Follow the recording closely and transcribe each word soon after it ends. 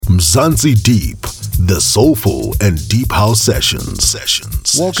Mzansi Deep, the soulful and deep house sessions.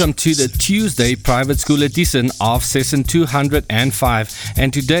 Welcome to the Tuesday private school edition of session 205.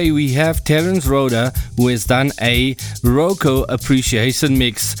 And today we have Terence Roda, who has done a Roko appreciation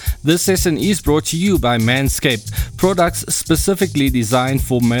mix. This session is brought to you by Manscaped, products specifically designed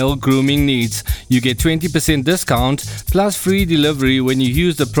for male grooming needs. You get 20% discount plus free delivery when you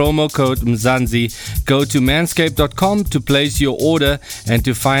use the promo code Mzansi. Go to manscaped.com to place your order and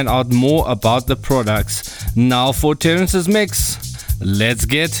to find out more about the products. Now for Terence's mix. Let's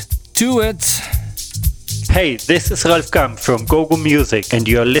get to it. Hey, this is Ralf Gump from GoGo Music and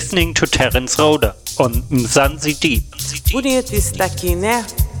you're listening to Terence Roda on Mzansi Deep. Bonito isso daqui, né?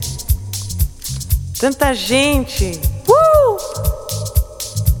 Tanta gente.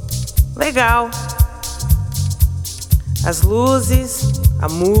 Legal. As luzes, a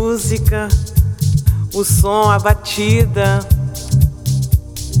música, o som, a batida.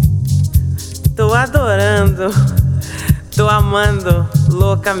 Tô adorando. Tô amando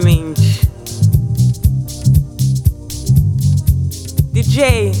loucamente.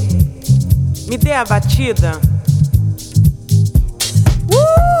 DJ, me dê a batida.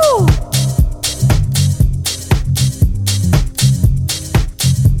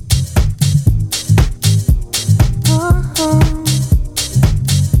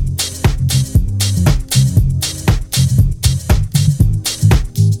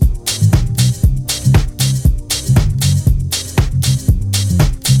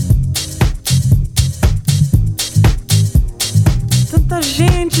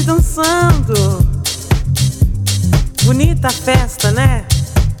 Gente dançando. Bonita a festa, né?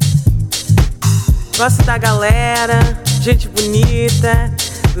 Gosto da galera, gente bonita,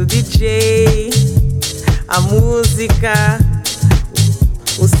 do DJ, a música,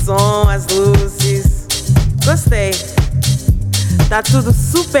 o som, as luzes. Gostei. Tá tudo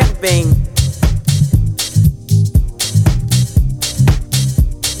super bem.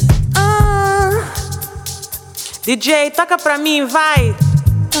 DJ, toca pra mim, vai!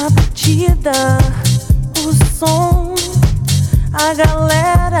 A batida, o som, a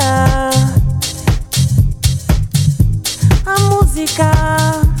galera, a música,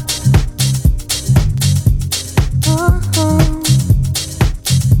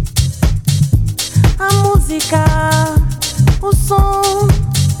 a música, o som,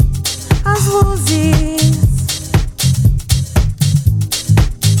 as luzes.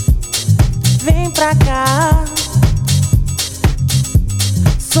 Vem pra cá.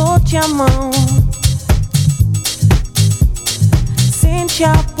 Solte a mão, sente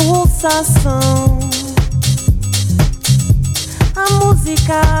a pulsação, a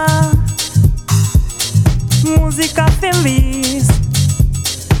música, música feliz,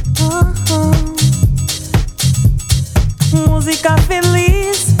 música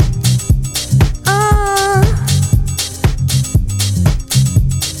feliz,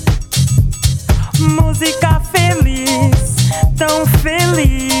 música feliz. Tão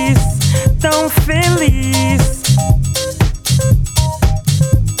feliz, tão feliz.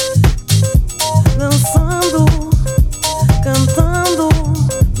 Dançando, cantando,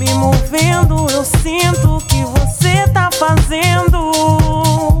 me movendo. Eu sinto o que você tá fazendo.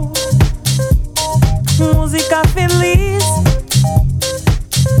 Música feliz,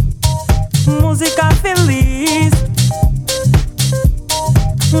 música feliz,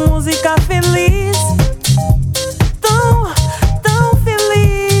 música feliz.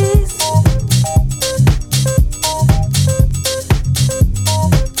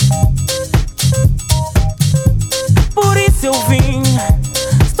 Eu vim,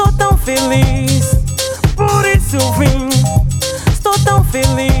 estou tão feliz. Por isso eu vim, estou tão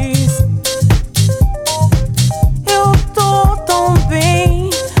feliz. Eu tô tão bem,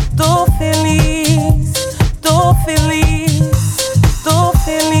 tô feliz, tô feliz, tô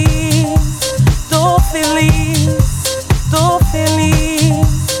feliz, tô feliz, tô feliz,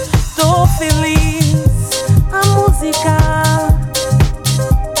 tô feliz. A música.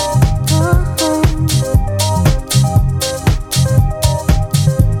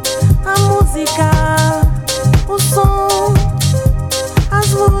 O som, as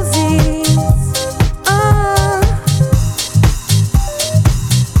luzes.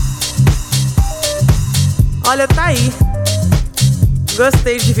 Olha, tá aí.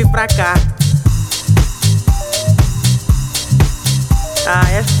 Gostei de vir pra cá.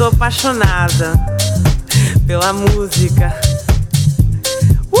 Eu estou apaixonada pela música.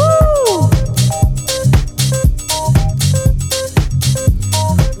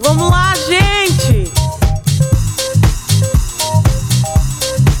 Vamos lá, gente!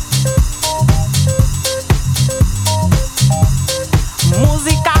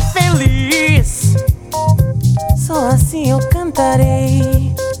 Música feliz.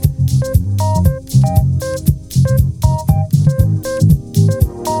 estarei.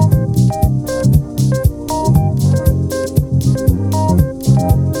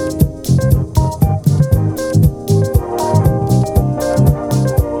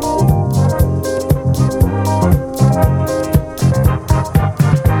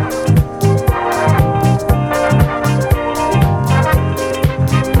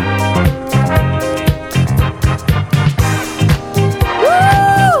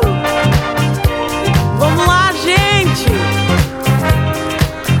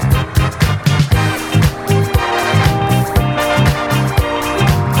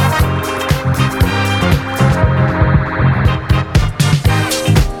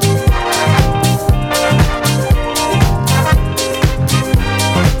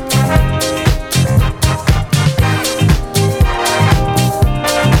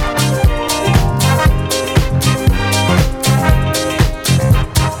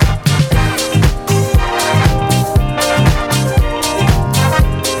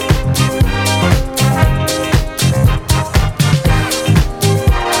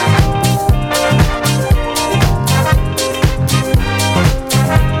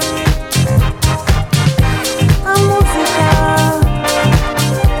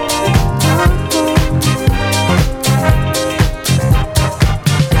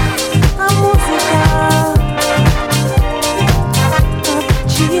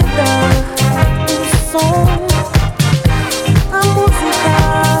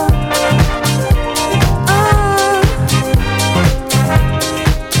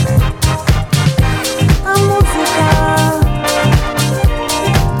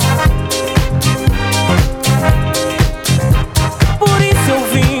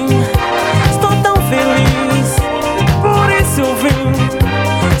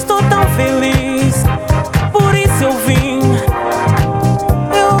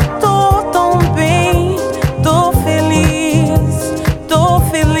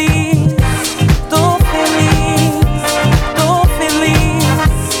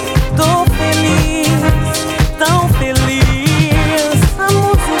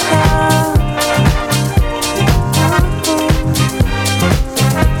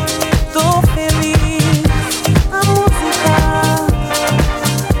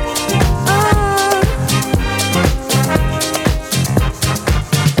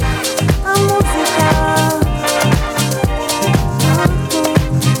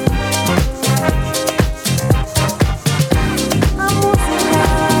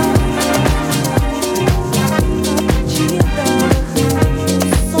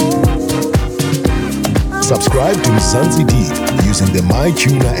 Subscribe to Mzansi Deep using the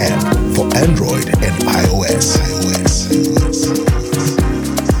MyTuner app for Android and iOS.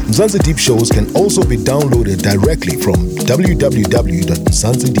 Mzansi Deep shows can also be downloaded directly from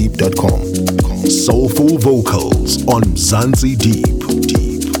www.mzansideep.com. Soulful vocals on Mzansi Deep.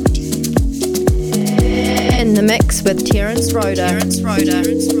 In the mix with Terence Roda.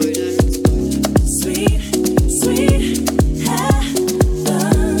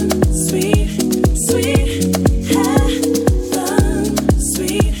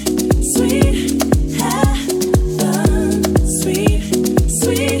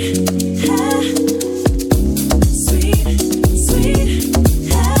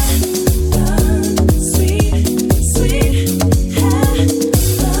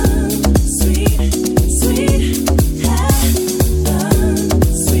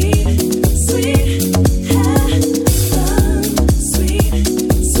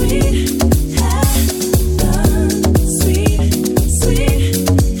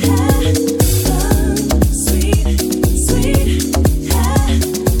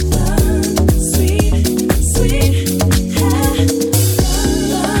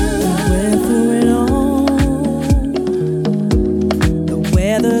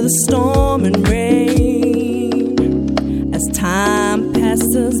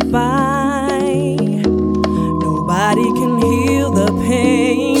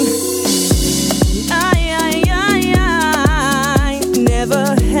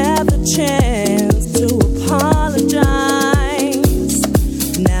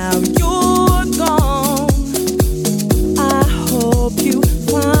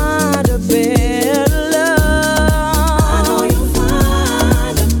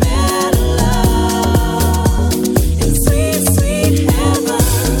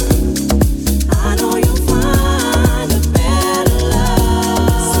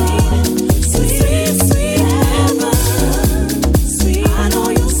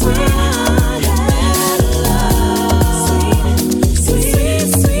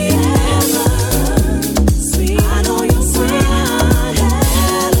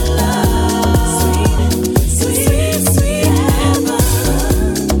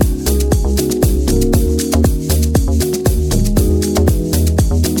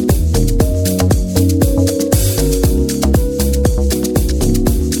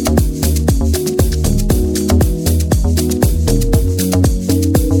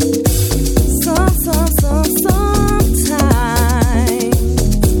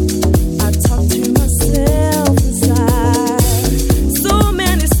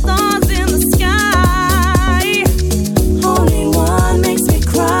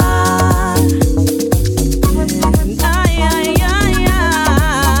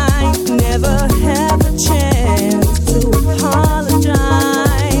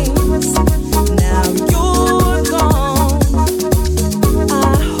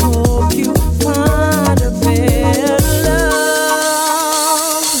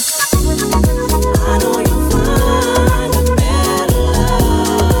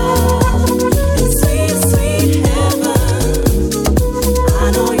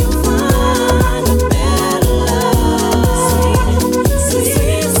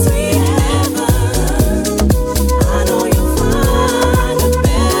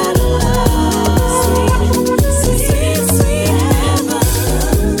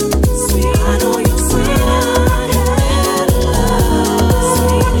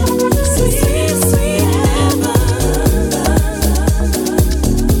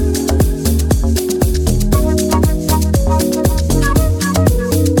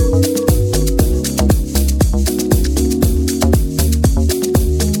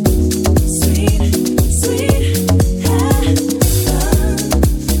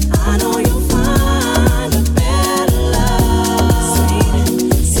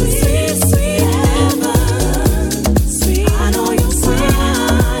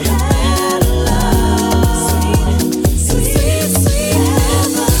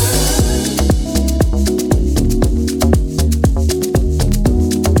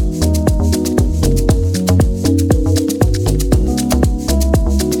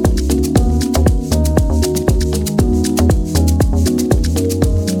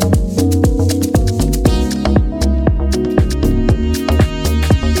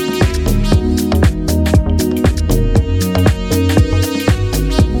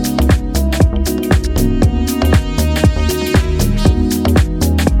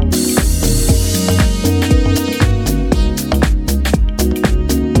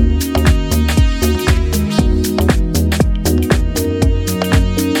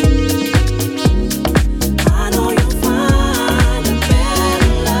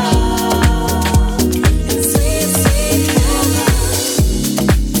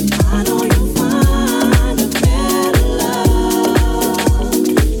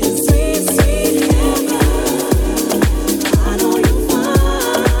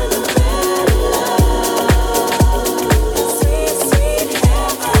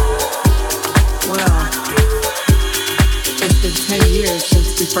 years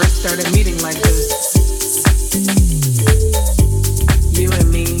since we first started meeting like this. You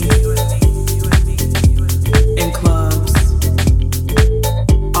and me in clubs,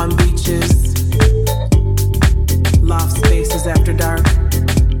 on beaches, loft spaces after dark,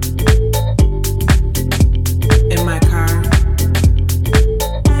 in my car.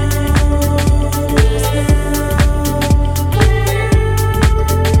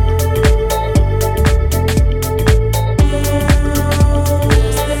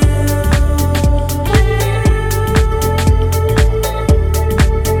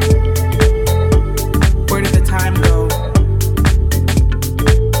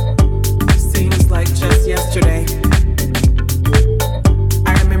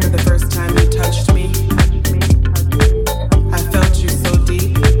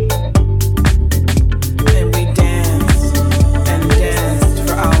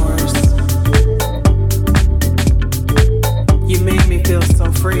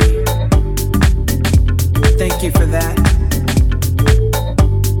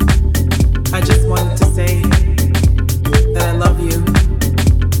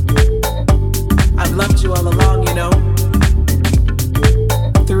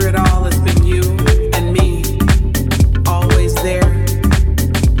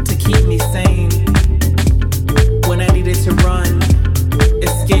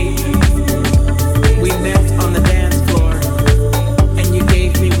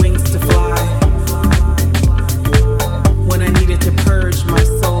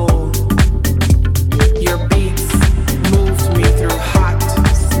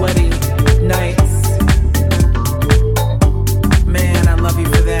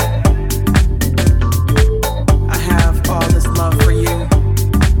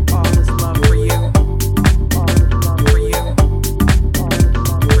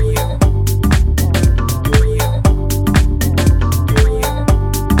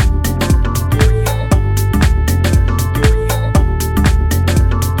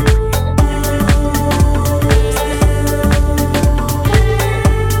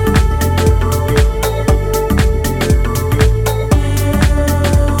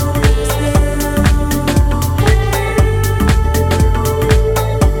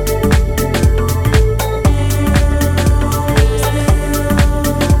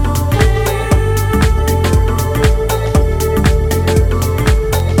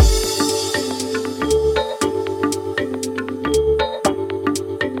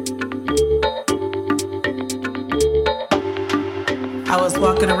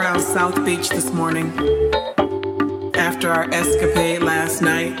 South Beach this morning after our escapade last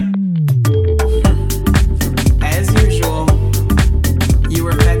night. As usual, you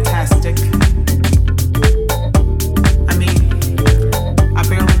were fantastic. I mean, I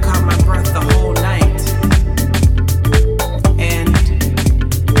barely caught my breath the whole night. And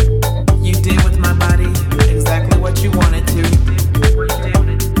you did with my body exactly what you wanted to.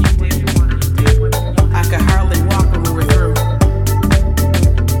 I could hardly walk when we were through.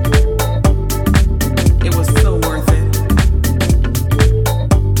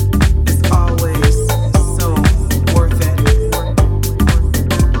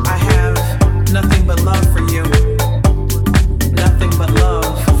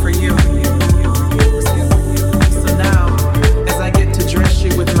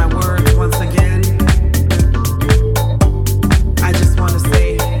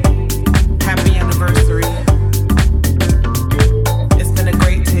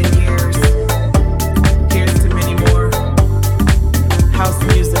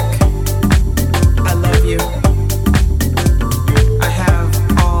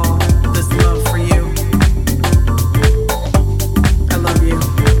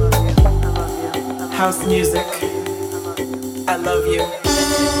 House music. I love you.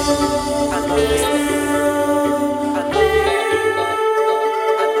 I love you. I love you.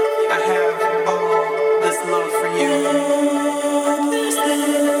 I have all this love for you.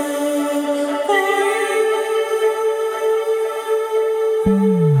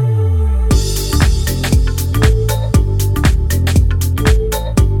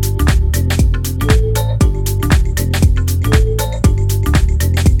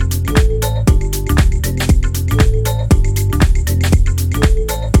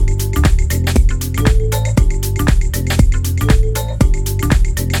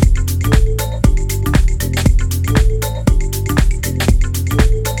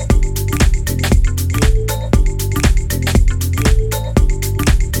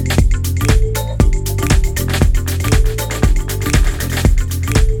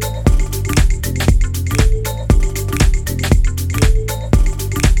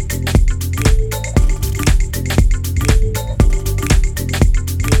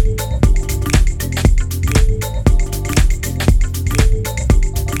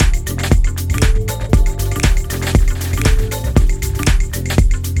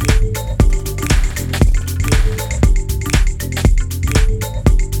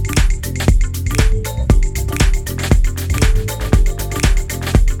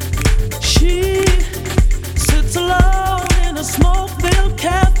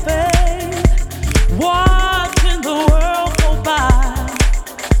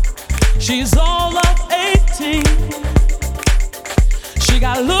 She's all of 18. She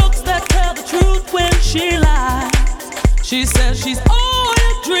got looks that tell the truth when she lies. She says she's all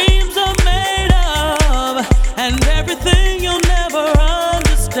your dreams are made of, and everything you'll never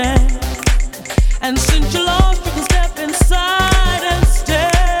understand. And since you're lost, you can step inside and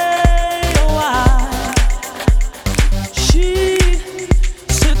stay a while. She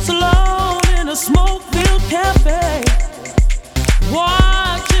sits alone in a smoke-filled cafe,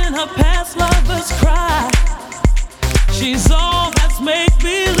 watching her past lovers cry. She's all that's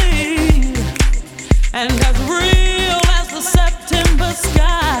make-believe and as real as the September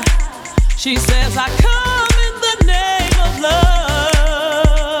sky. She says, I come in the name of love.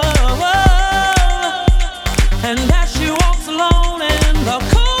 And as she walks alone in the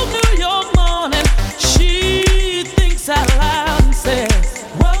cold New York morning, she thinks out loud and says,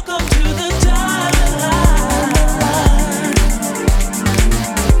 welcome to the diamond line.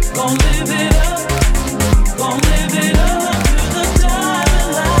 Gonna live it up, gonna live it up to the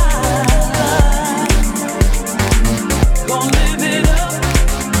diamond line. Gonna live it up,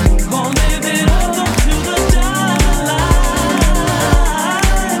 gonna live it up to the diamond line.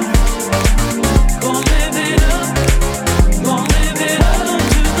 Gonna live it up, gonna live it up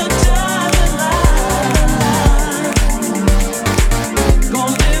to the diamond line.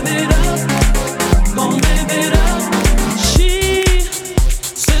 Gonna live it up, gonna live it up. She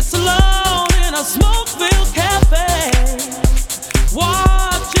sits alone in a smoke-filled cafe,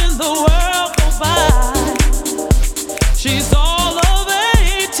 watching the world go by. She's all of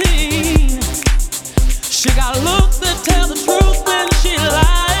 18. She got looks that tell the truth when she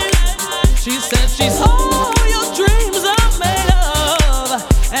lies. She says she's all your dreams are made of,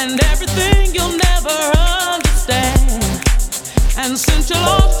 and everything you'll never understand. And since you're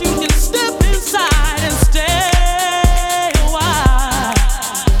lost, you can step inside and stay a while.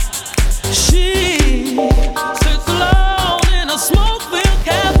 She sits alone in a smoke-filled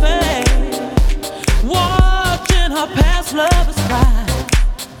cafe, watching her past lovers cry.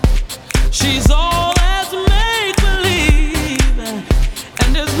 She's all as make-believe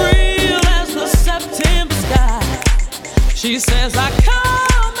and as real as the September sky. She says, I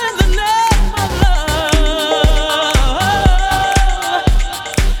come in the name of love.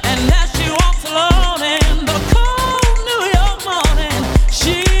 And as she walks alone in the cold New York morning,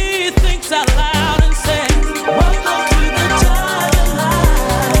 she thinks out loud and says, welcome to the diamond line.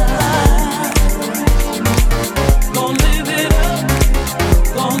 Gonna live it up,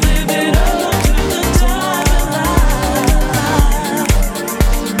 gonna live it up to the diamond line.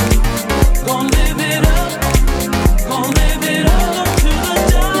 Gonna live it up, gonna live it up to the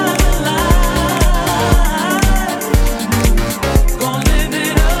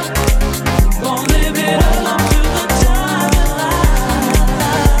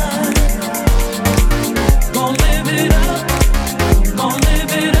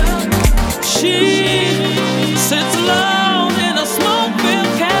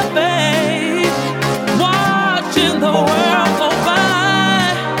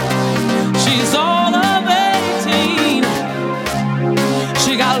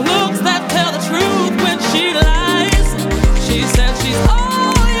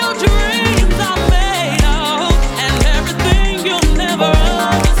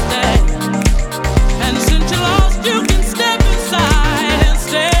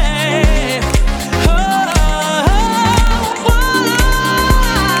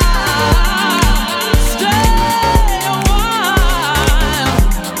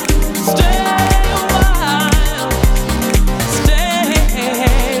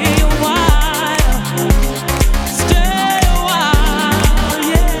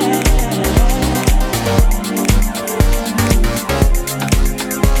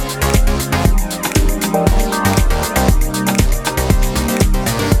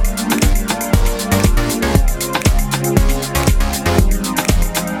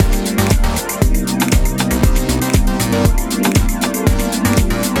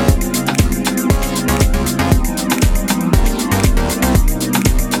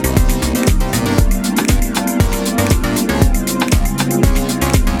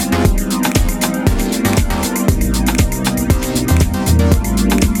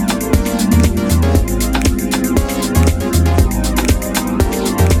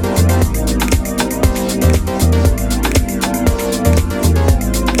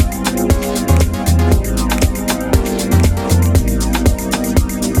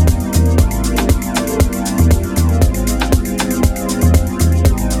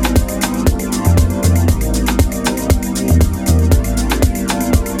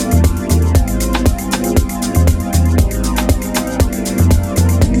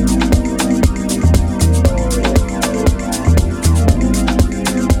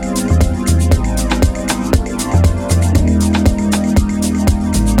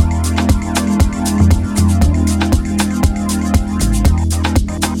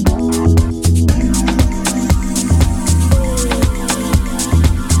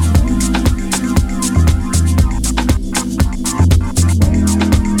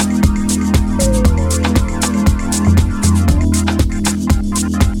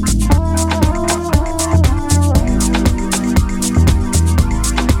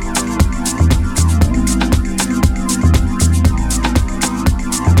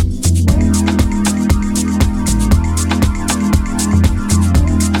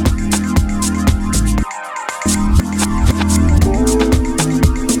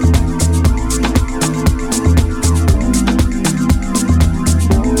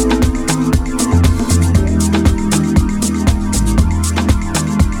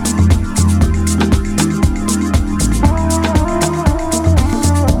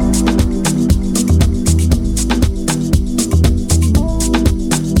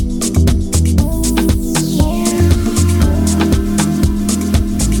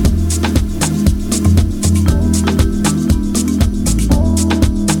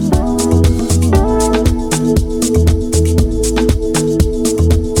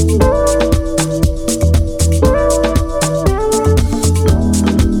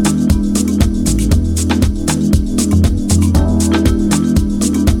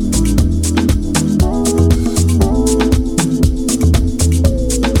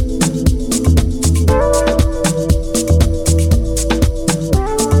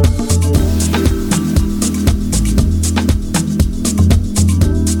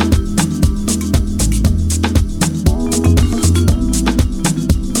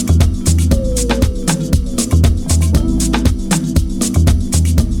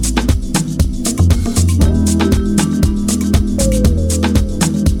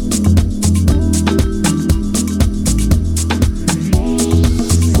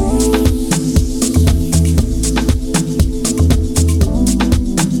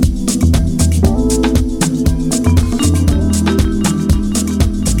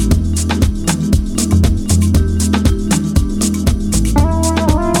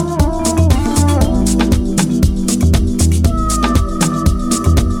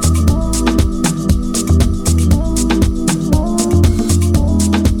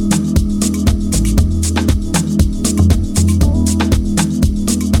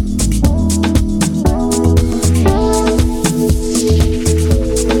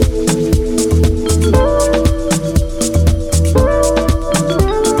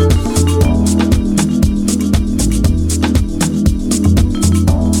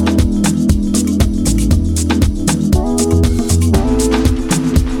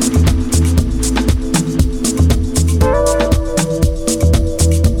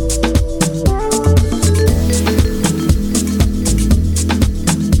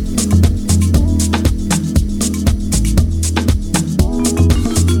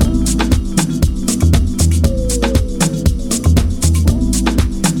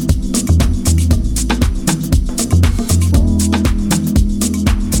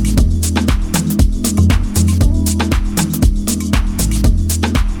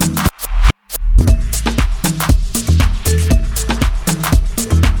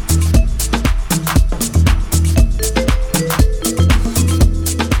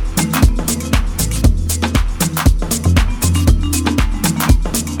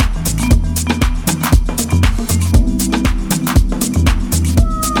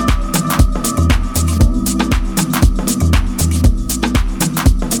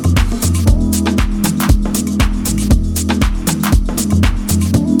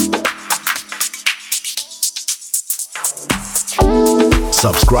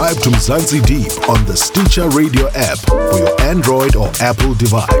Subscribe to Mzansi Deep on the Stitcher Radio app for your Android or Apple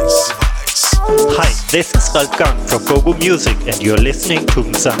device. Hi, this is Ralf Gang from GoGo Music and you're listening to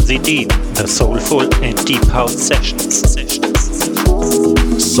Mzansi Deep, the soulful and deep house sessions.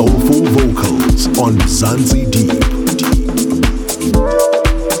 Soulful vocals on Mzansi Deep.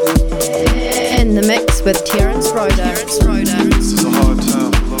 In the mix with Terence Roda.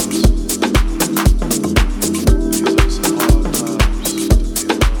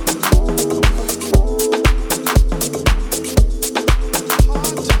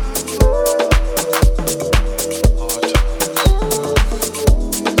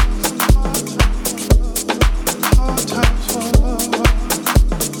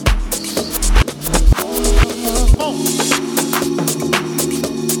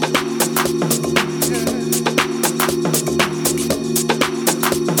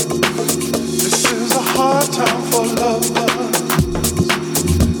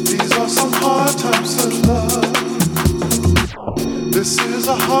 This is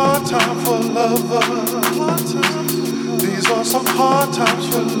a hard time, lovers. These are some hard times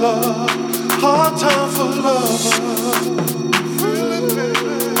to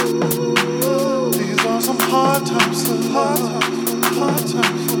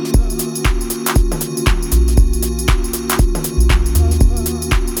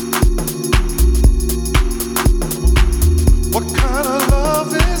What kind of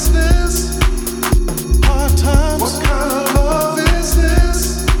love is this?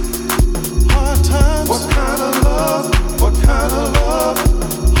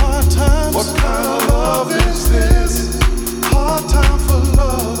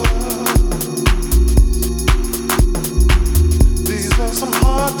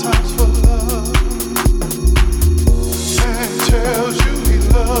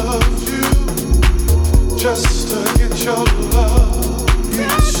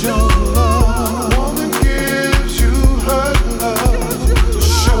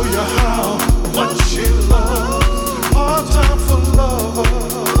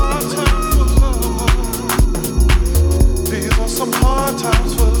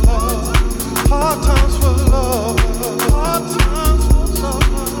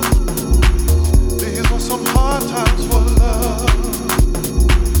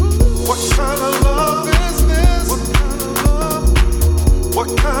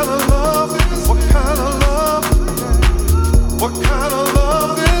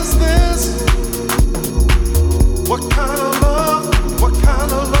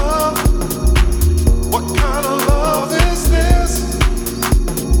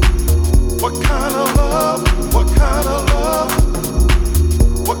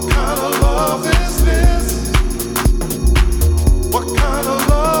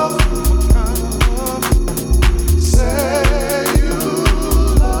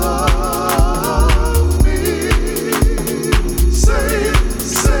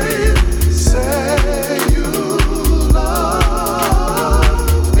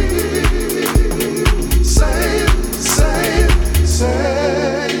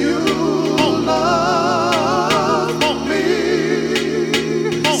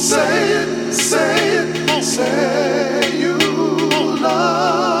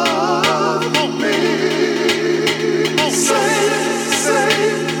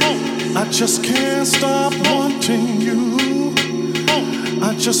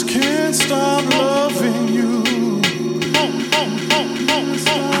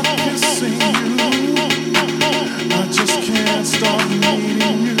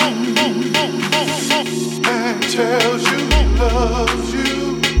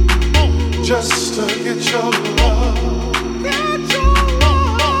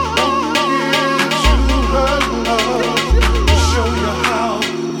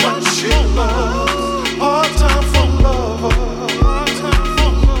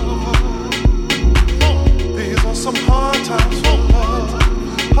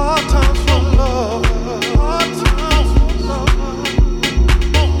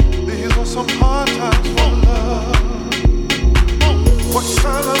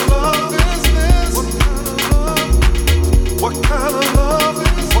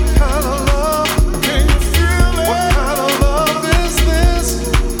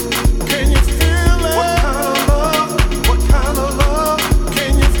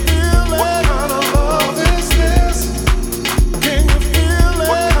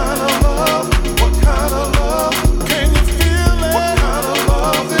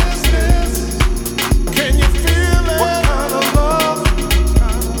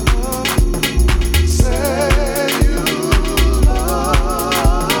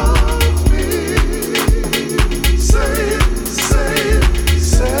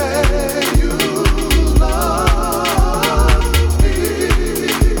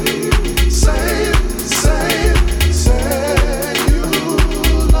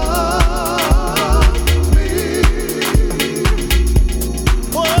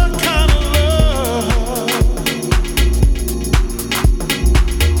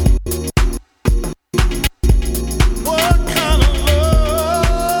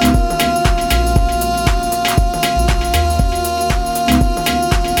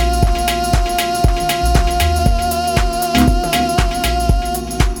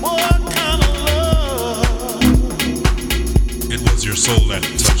 that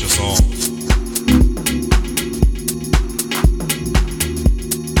touch us all.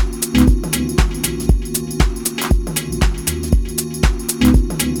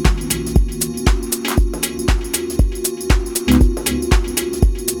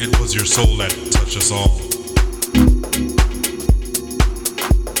 It was your soul that touched us all.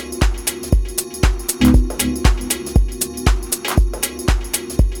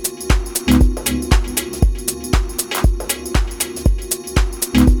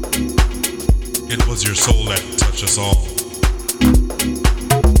 It was your soul that touched us all.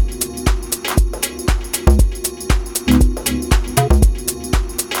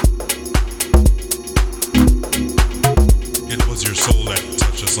 It was your soul that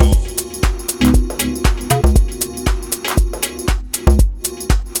touched us all.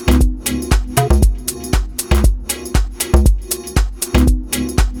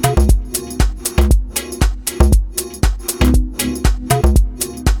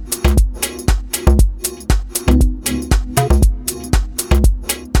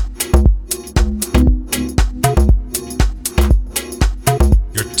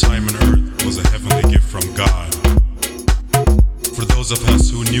 Your time on earth was a heavenly gift from God. For those of us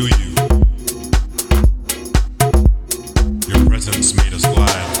who knew you, your presence made us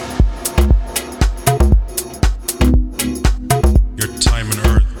glad. Your time on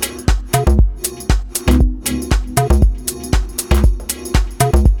earth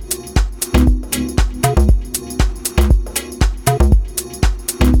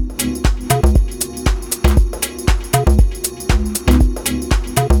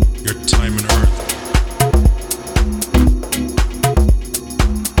your time on earth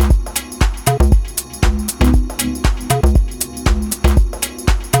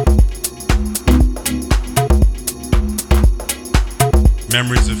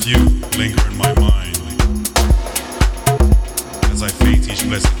memories of you linger in my mind as I face each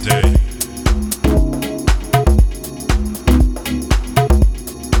blessed day.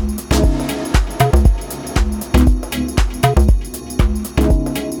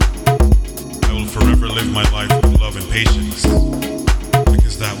 I will forever live my life with love and patience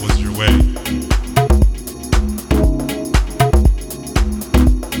because that was your way.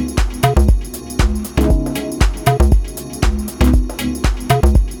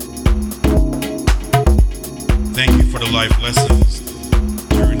 Thank you for the life lessons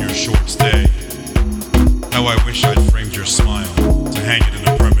during your short stay. How I wish I'd framed your smile to hang it in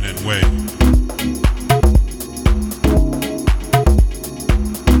a permanent way.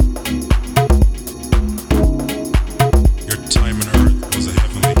 Your time on earth was a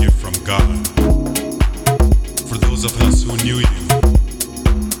heavenly gift from God. For those of us who knew you,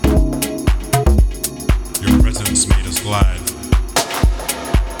 your presence made us glad.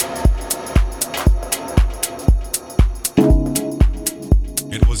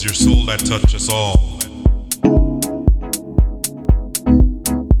 It was your soul that touched us all.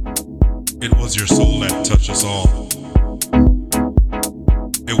 It was your soul that touched us all.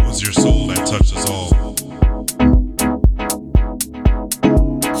 It was your soul that touched us all.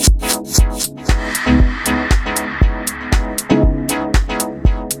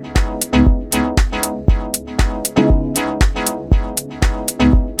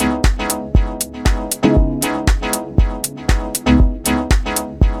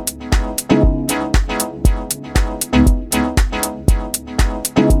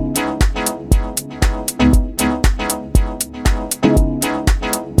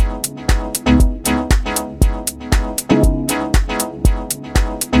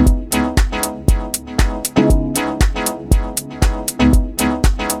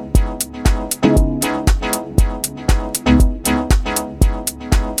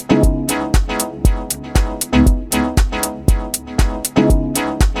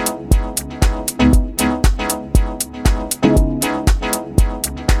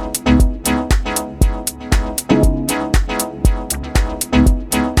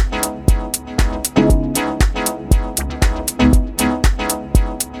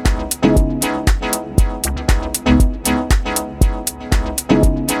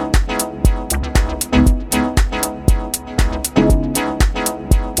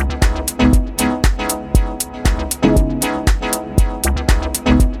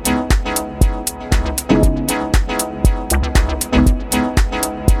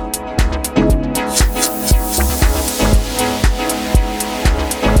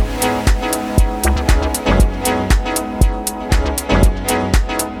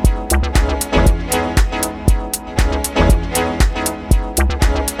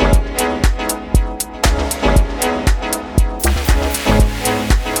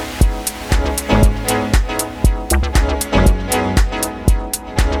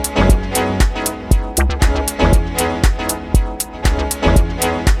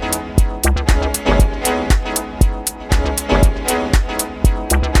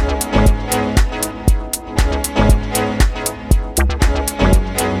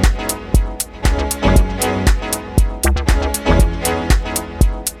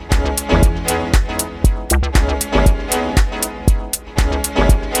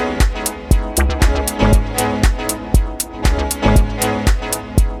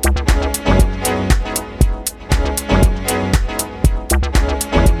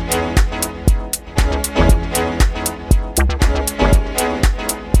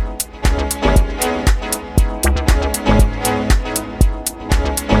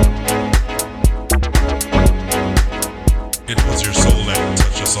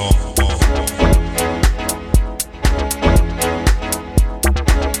 us all.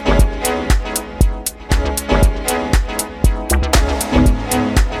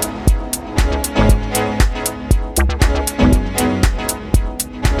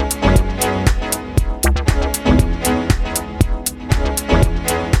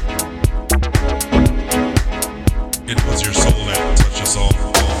 It was your soul that touched us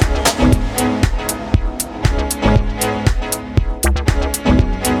all.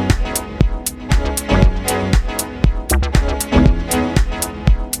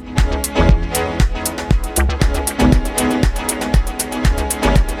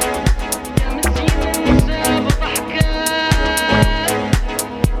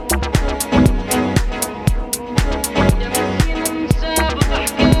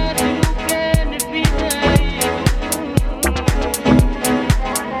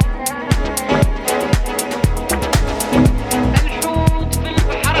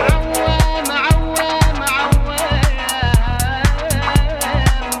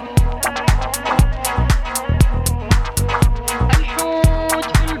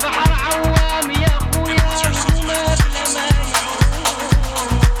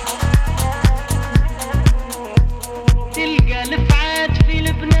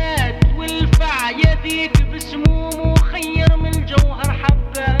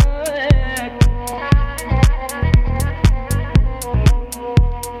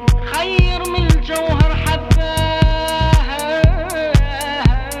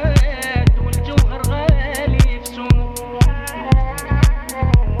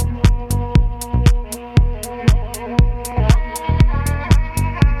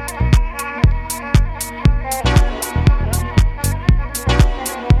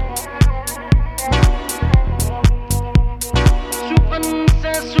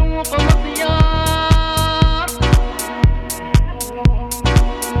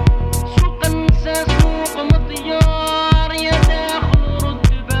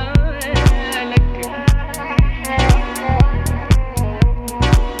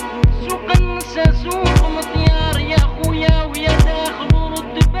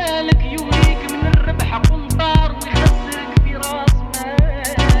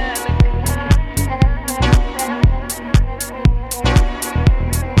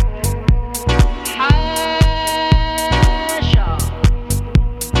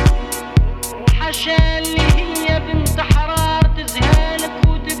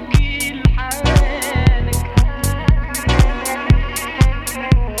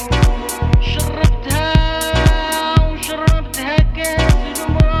 شرفتها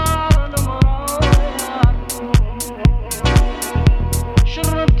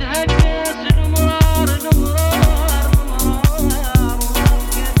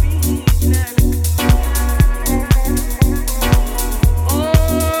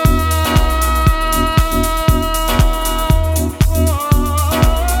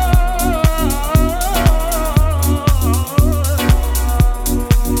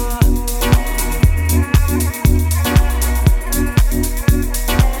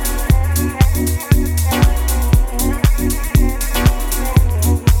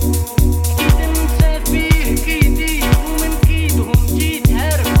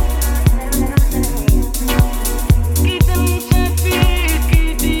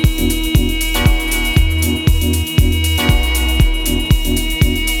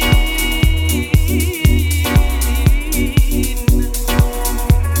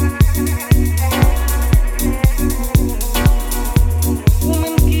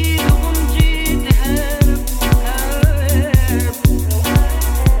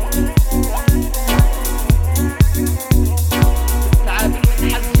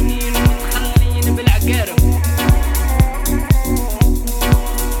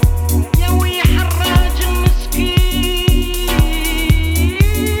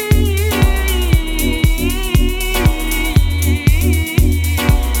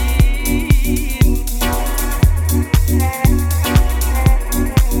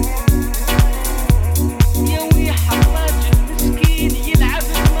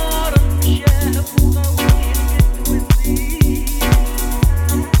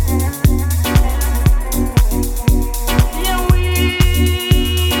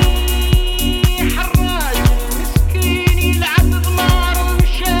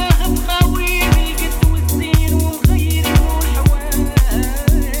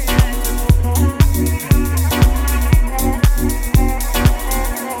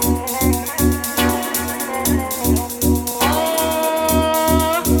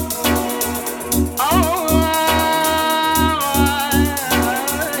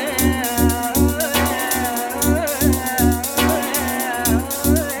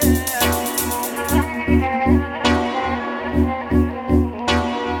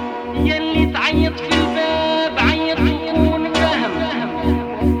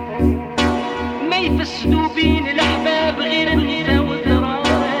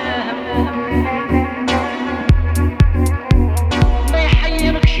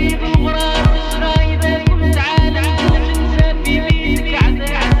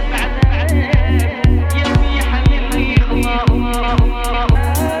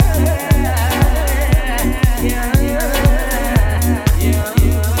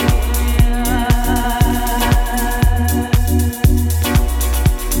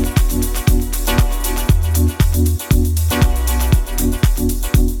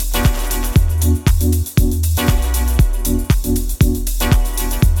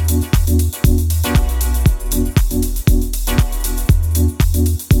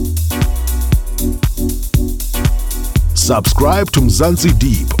Subscribe to Mzansi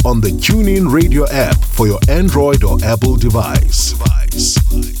Deep on the TuneIn Radio app for your Android or Apple device.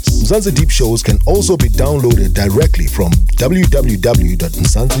 Mzansi Deep shows can also be downloaded directly from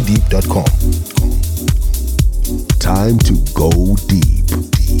www.mzansideep.com. Time to go deep.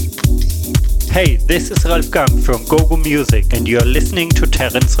 Hey, this is Ralf Gump from GoGo Music and you're listening to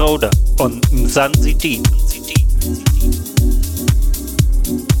Terence Roder on Mzansi Deep.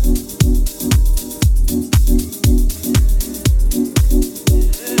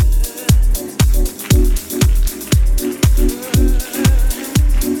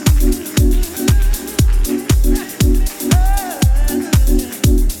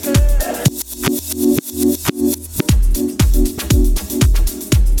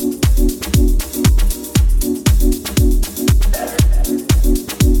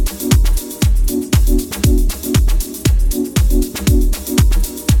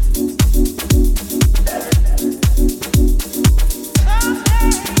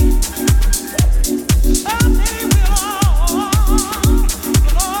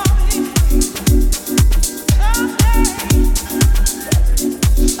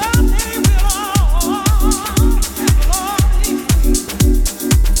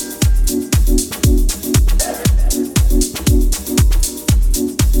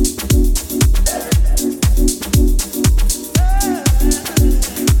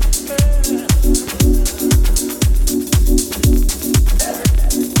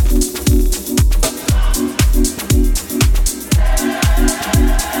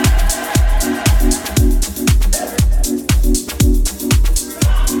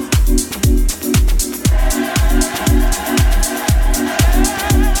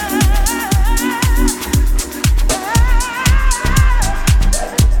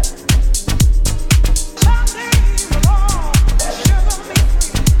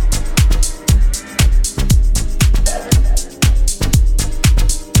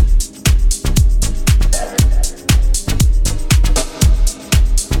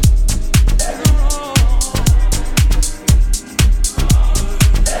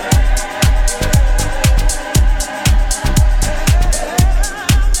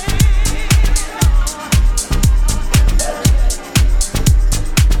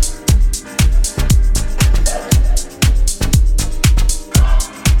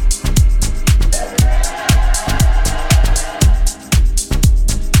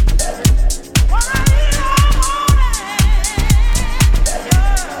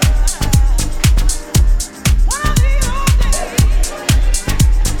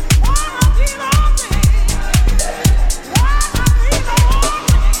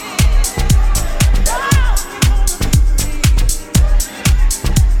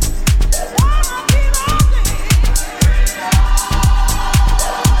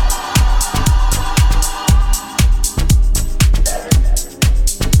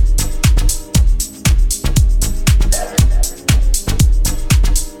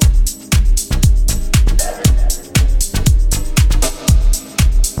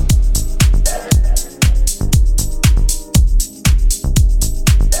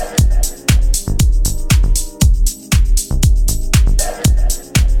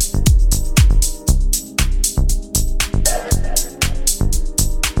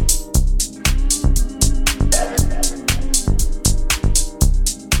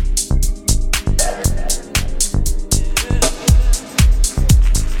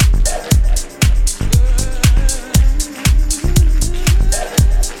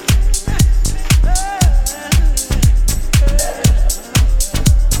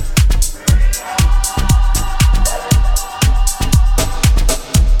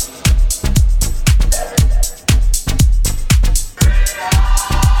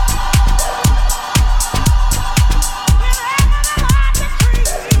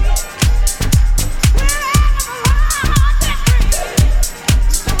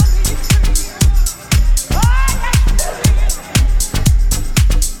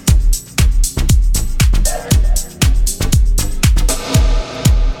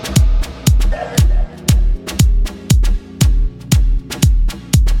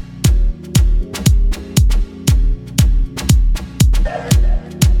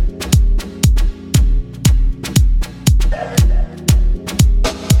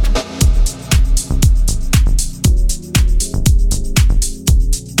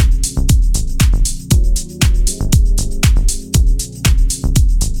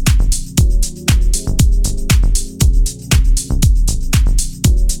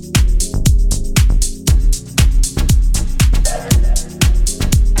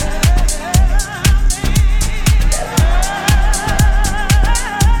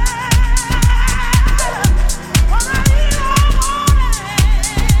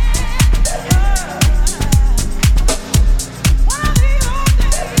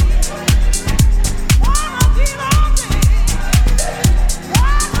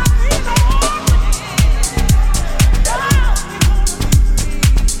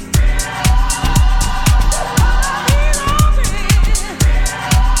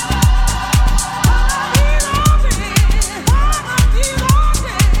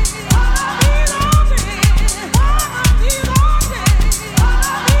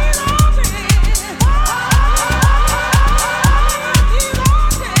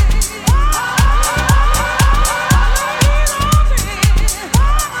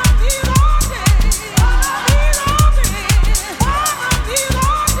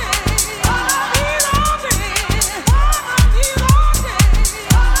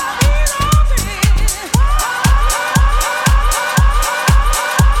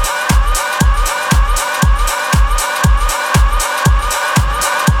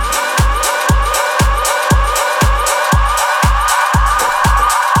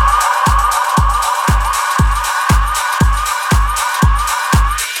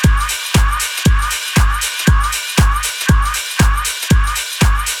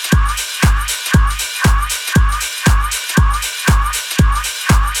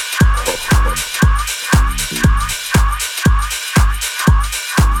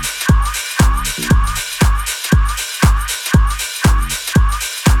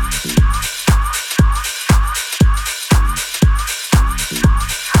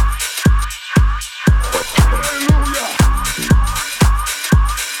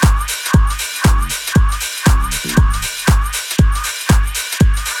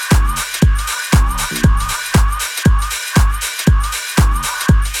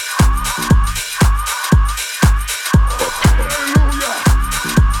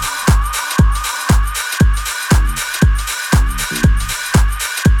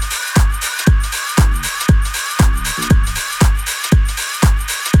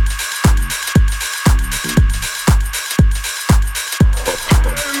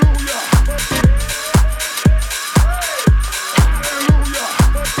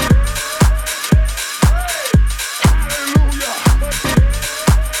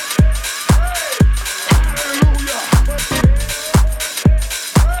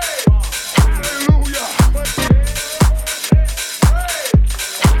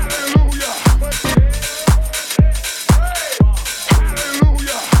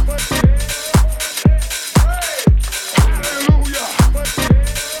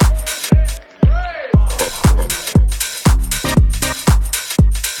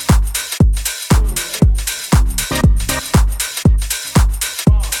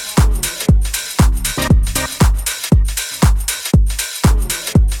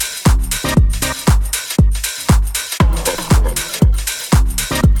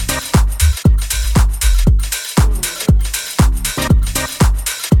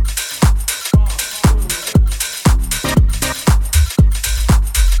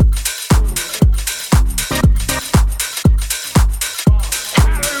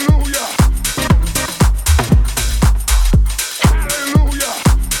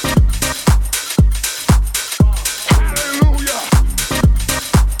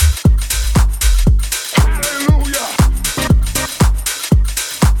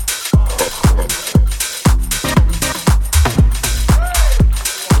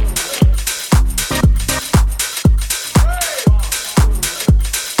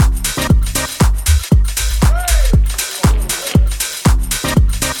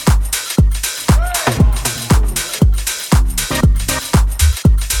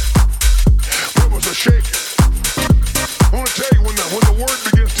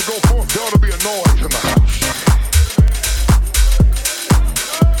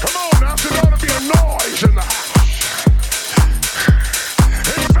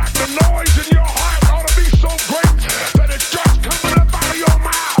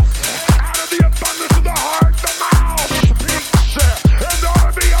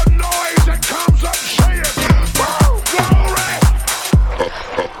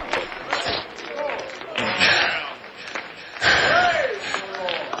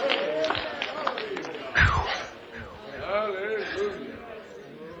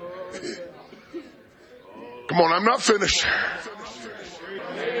 Come on, I'm not finished.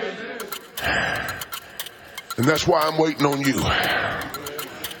 And that's why I'm waiting on you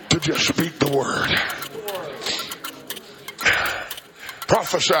to just speak the word.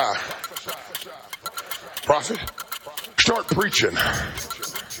 Prophesy. Prophet, start preaching.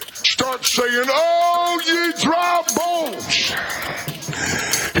 Start saying, oh, ye dry bones,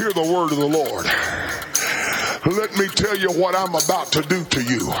 hear the word of the Lord. Let me tell you what I'm about to do to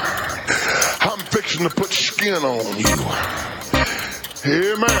you. I'm fixing to put skin on you.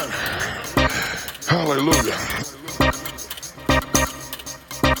 Amen. Hallelujah.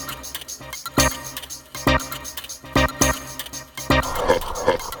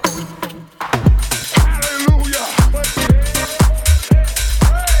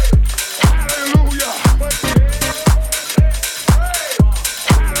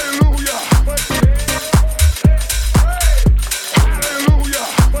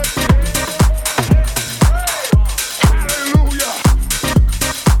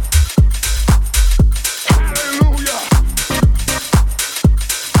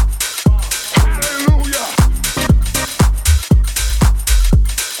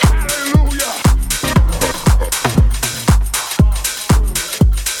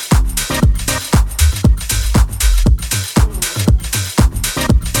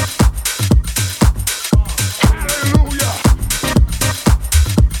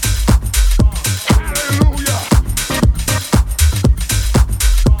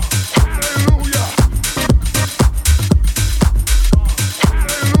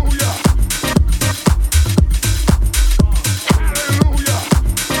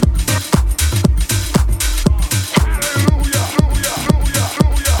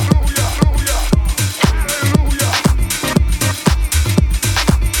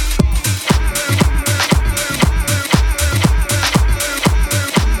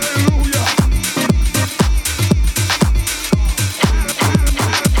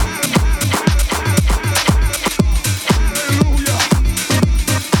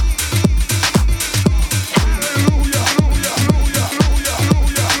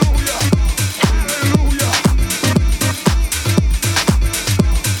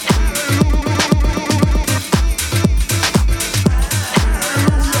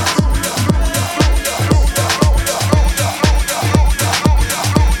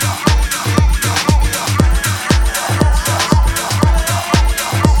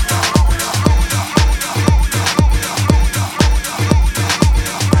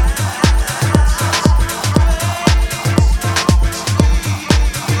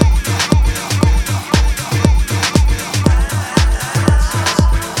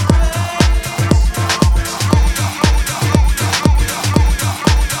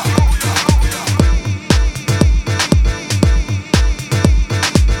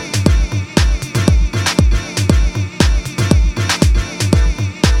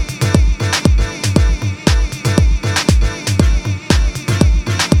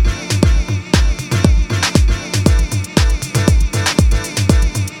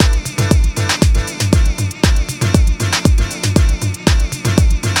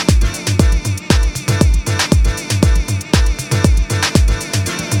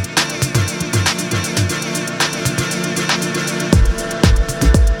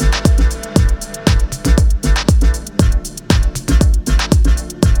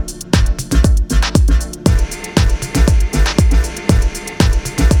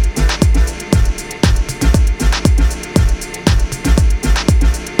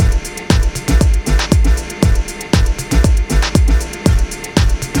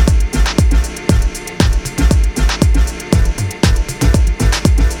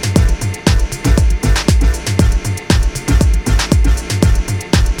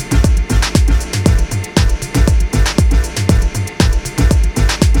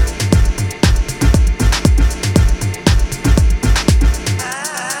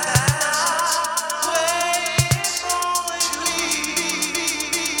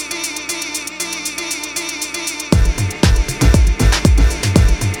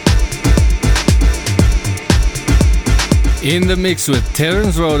 In the mix with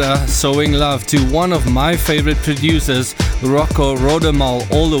Terence Rhoda, showing love to one of my favorite producers, Rocco Rodemal,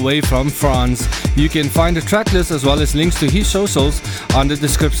 all the way from France. You can find a track list as well as links to his socials on the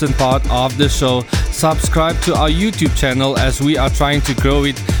description part of the show. Subscribe to our YouTube channel as we are trying to grow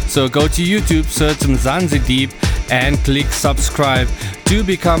it. So go to YouTube, search Mzansi Deep and click subscribe to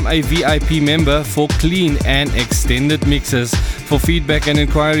become a VIP member for clean and extended mixes. For feedback and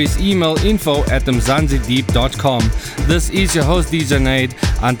inquiries, email info@mzansideep.com. This is your host DJ Nade.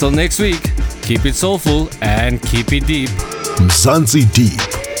 Until next week, keep it soulful and keep it deep. Mzansi Deep,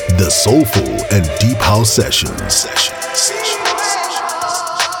 The Soulful and Deep House Sessions.